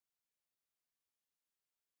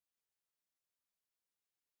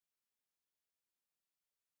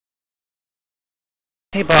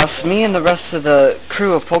Hey boss, me and the rest of the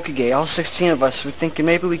crew of Pokegay, all 16 of us, were thinking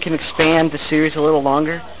maybe we can expand the series a little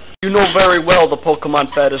longer. You know very well the Pokemon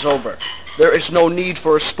fad is over. There is no need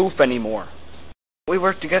for a spoof anymore. We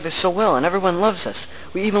work together so well and everyone loves us.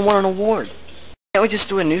 We even won an award. Can't we just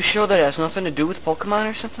do a new show that has nothing to do with Pokemon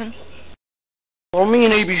or something? Well, me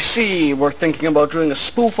and ABC were thinking about doing a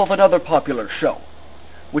spoof of another popular show.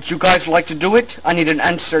 Would you guys like to do it? I need an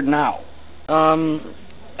answer now.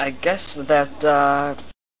 I guess that,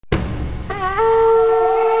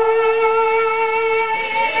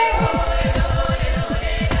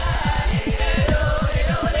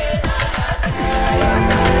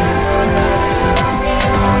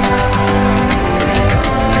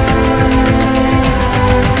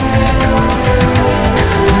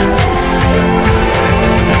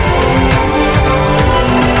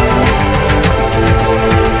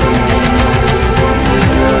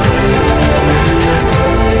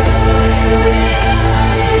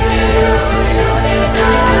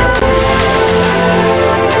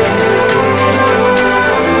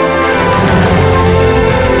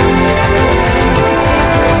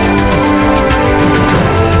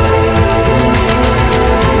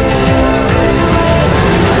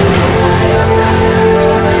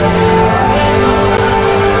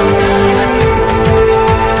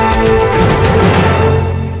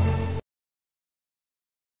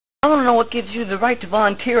 I want to know what gives you the right to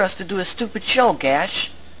volunteer us to do a stupid show,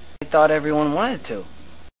 Gash. I thought everyone wanted to.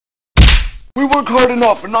 We work hard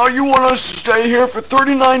enough, and now you want us to stay here for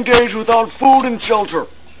 39 days without food and shelter.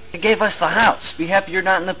 They gave us the house. Be happy you're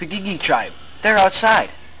not in the Pigigi tribe. They're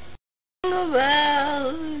outside. Jingle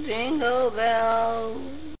bells, jingle bells.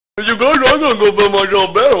 You guys, I'm gonna go build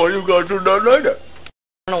myself better when you guys do that later.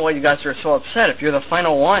 I don't know why you guys are so upset. If you're the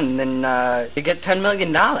final one, then you get $10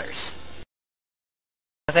 million.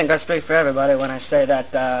 I think I speak for everybody when I say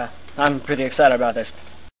that I'm pretty excited about this.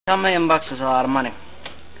 $10 million is a lot of money.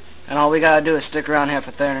 And all we gotta do is stick around here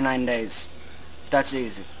for 39 days. That's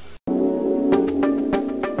easy.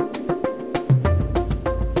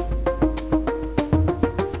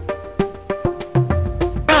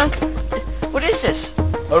 Frank, what is this?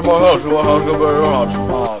 That's my house. You want to go to your house? It's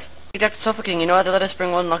my house. Hey, Dr. Suffoking, you know how to let us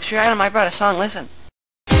bring one luxury item? I brought a song, listen.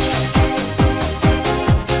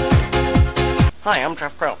 Hi, I'm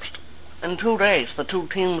Jeff Probst. In 2 days, the two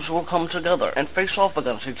teams will come together and face off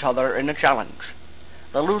against each other in a challenge.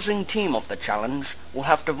 The losing team of the challenge will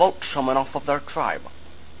have to vote someone off of their tribe.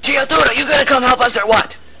 Geodude, you gonna come help us or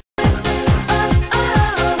what?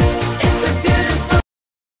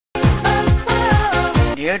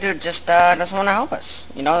 Geodude just doesn't want to help us.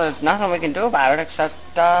 You know, there's nothing we can do about it except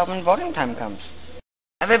when voting time comes.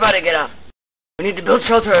 Everybody get up. We need to build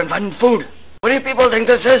shelter and find food. What do you people think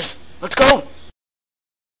this is? Let's go!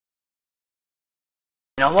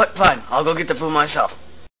 You know what? Fine. I'll go get the food myself.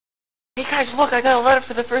 Hey guys, look, I got a letter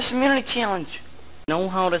for the first immunity challenge. Know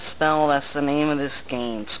how to spell, that's the name of this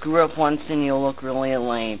game. Screw up once and you'll look really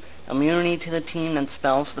lame. Immunity to the team that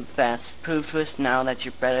spells the best. Prove to us now that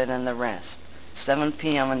you're better than the rest. 7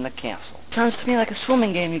 p.m. in the castle. Sounds to me like a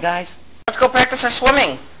swimming game, you guys. Let's go practice our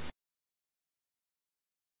swimming.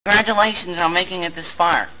 Congratulations on making it this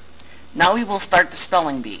far. Now we will start the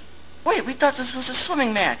spelling bee. Wait, we thought this was a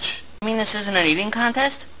swimming match. You mean this isn't an eating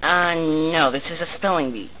contest? No, this is a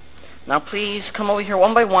spelling bee. Now please come over here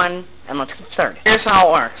one by one, and let's get started. Here's how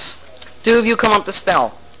it works. 2 of you come up to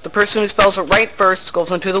spell. The person who spells it right first goes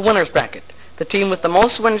into the winner's bracket. The team with the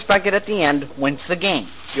most winners bracket at the end wins the game.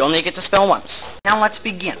 You only get to spell once. Now let's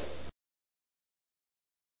begin.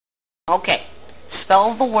 Okay,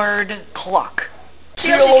 spell the word clock.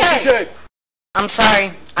 C-L-O-C-K. I'm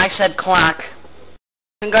sorry, I said clock.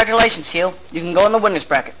 Congratulations, Hugh. You can go in the winner's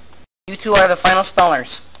bracket. You two are the final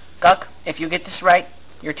spellers. Guck, if you get this right,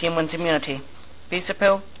 your team wins immunity.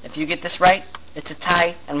 Pizapoo, if you get this right, it's a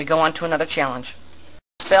tie, and we go on to another challenge.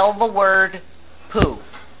 Spell the word poo.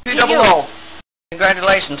 P-double-O.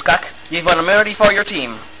 Congratulations, Guck. You've won immunity for your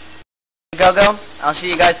team. Go-Go, I'll see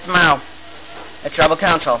you guys tomorrow at Tribal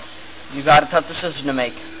Council. You've got a tough decision to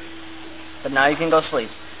make. But now you can go sleep.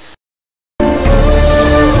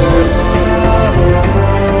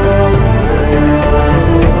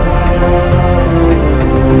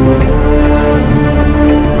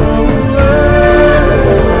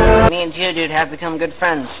 Geodude have become good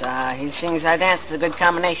friends. He sings, I dance. It's a good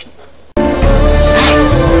combination.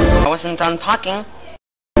 I wasn't done talking.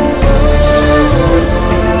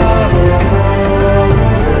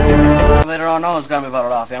 Later on, no one's gonna be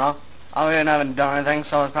voted off, you know? I haven't done anything,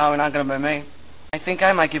 so it's probably not gonna be me. I think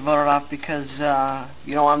I might get voted off because,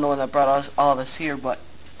 you know, I'm the one that brought all of us here, but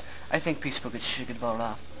I think Peace Book should get voted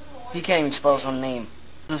off. He can't even spell his own name.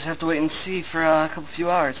 Just have to wait and see for a few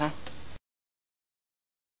hours, huh?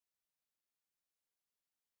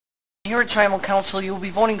 Here at Tribal Council, you will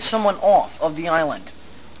be voting someone off of the island.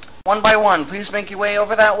 One by one, please make your way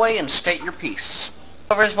over that way and state your piece.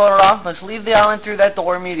 Whoever is voted off must leave the island through that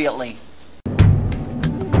door immediately. I'm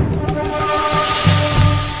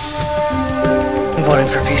voting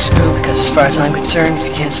for Peaceaboo because as far as I'm concerned, if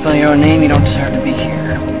you can't spell your own name, you don't deserve to be here.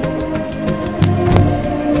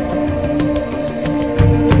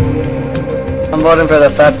 I'm voting for the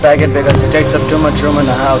fat faggot because he takes up too much room in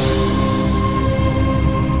the house.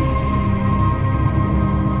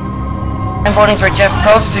 I'm voting for Jeff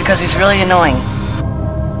Probst because he's really annoying.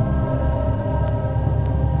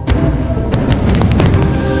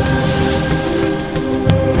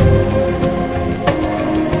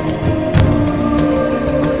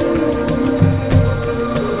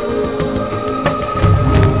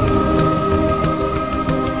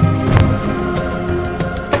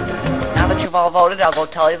 Now that you've all voted, I'll go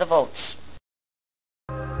tally the votes.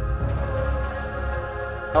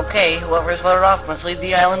 Okay, whoever is voted off must leave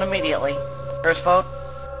the island immediately. First vote,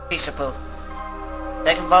 Peaceaboo.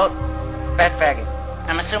 Second vote, Fat Faggot.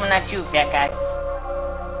 I'm assuming that's you, fat guy.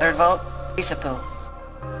 Third vote, Peaceaboo.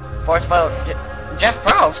 Fourth vote, Jeff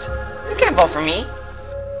Probst? You can't vote for me.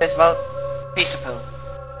 Fifth vote, Peaceaboo.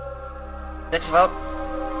 Sixth vote,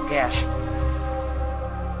 Gash.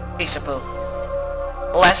 Peaceaboo.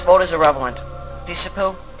 The last vote is irrelevant.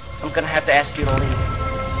 Peaceaboo, I'm gonna have to ask you to leave.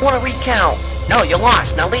 I want to recount. No, you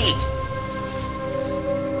lost. Now leave.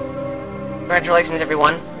 Congratulations,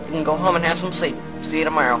 everyone. You can go home and have some sleep. See you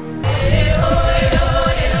tomorrow.